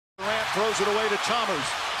throws it away to Chalmers.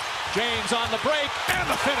 James on the break, and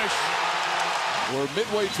the finish. We're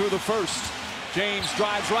midway through the first. James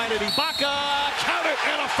drives right at Ibaka. Count it,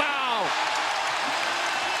 and a foul.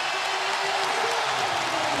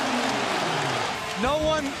 No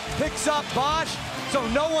one picks up Bosh, so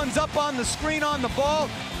no one's up on the screen on the ball.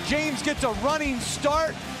 James gets a running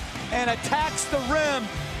start and attacks the rim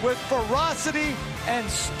with ferocity and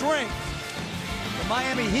strength. The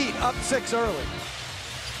Miami Heat up 6 early.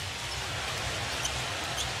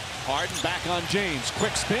 Harden back on James.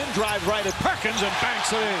 Quick spin, drive right at Perkins, and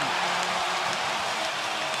banks it in.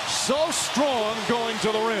 So strong going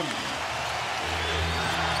to the rim.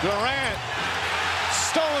 Durant,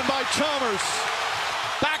 stolen by Chalmers.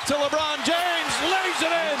 Back to LeBron James, lays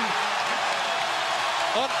it in.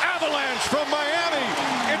 An avalanche from Miami.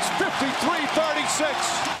 It's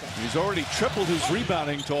 53-36. He's already tripled his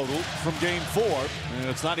rebounding total from Game 4, and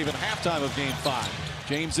it's not even halftime of Game 5.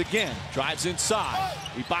 James again drives inside.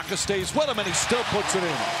 Ibaka stays with him, and he still puts it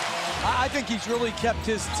in. I think he's really kept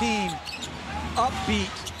his team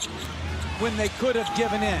upbeat when they could have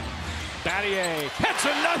given in. Battier hits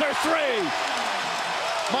another three.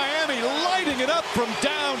 Miami lighting it up from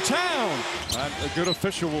downtown. A good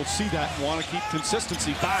official will see that and want to keep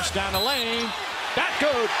consistency. Bosh down the lane. That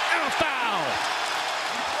good, and a foul.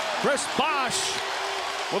 Chris Bosh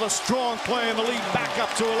with a strong play in the lead, back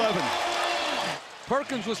up to 11.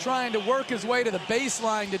 Perkins was trying to work his way to the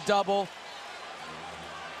baseline to double,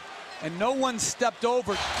 and no one stepped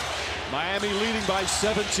over. Miami leading by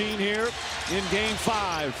 17 here in Game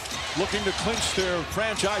 5, looking to clinch their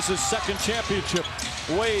franchise's second championship.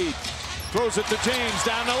 Wade throws it to James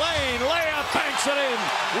down the lane. Layup, banks it in.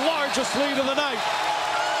 Largest lead of the night.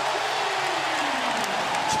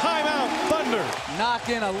 Timeout, Thunder. Knock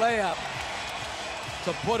in a layup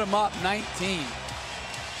to put him up 19.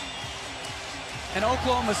 And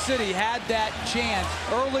Oklahoma City had that chance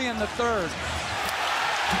early in the third.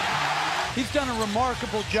 He's done a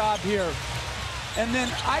remarkable job here. And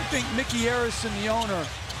then I think Mickey Harrison, the owner,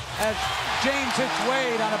 as James hits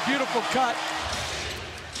Wade on a beautiful cut.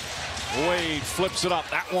 Wade flips it up.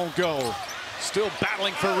 That won't go. Still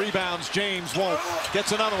battling for rebounds. James won't.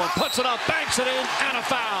 Gets another one. Puts it up. Banks it in. And a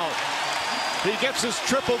foul. He gets his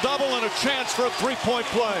triple-double and a chance for a three-point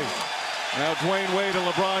play. Now Dwayne Wade and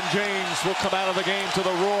LeBron James will come out of the game to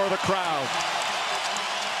the roar of the crowd.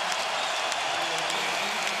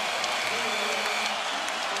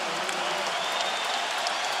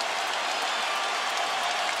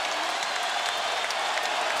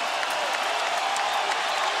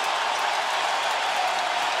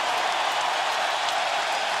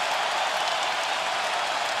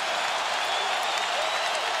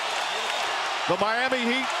 The Miami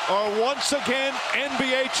Heat are once again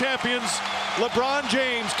NBA champions. LeBron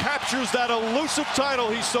James captures that elusive title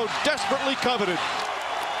he so desperately coveted.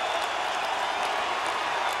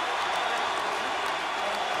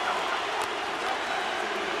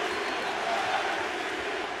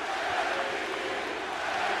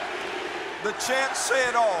 The chants say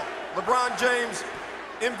it all. LeBron James,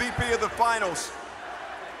 MVP of the finals.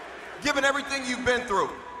 Given everything you've been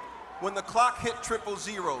through, when the clock hit triple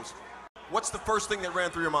zeros, what's the first thing that ran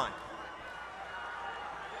through your mind?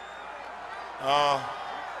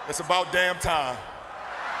 It's about damn time.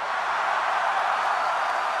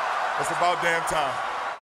 It's about damn time.